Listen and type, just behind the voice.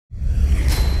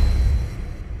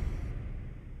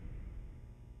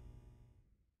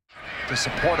to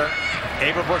support her.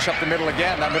 Averbush up the middle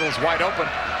again. That middle is wide open.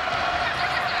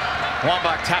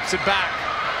 Wambach taps it back.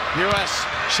 U.S.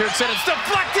 shoots it. It's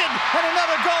deflected, and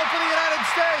another goal for the United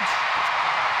States.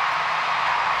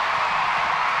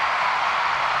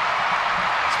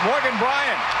 It's Morgan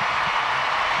Bryant.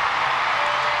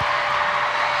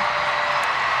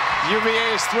 UVA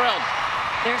is thrilled.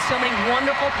 There's so many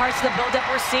wonderful parts of the build-up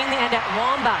we're seeing the end at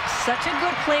Wambach. Such a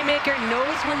good playmaker,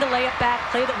 knows when to lay it back,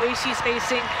 play the way she's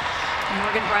facing.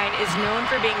 Morgan Bryant is known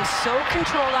for being so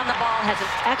controlled on the ball, has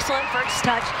an excellent first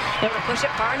touch, able to push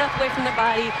it far enough away from the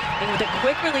body, and with a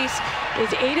quick release is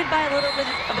aided by a little bit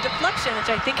of a deflection, which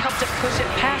I think helped to push it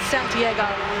past Santiago.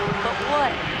 But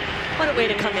what a way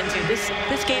to come into. This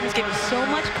game is giving so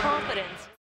much confidence.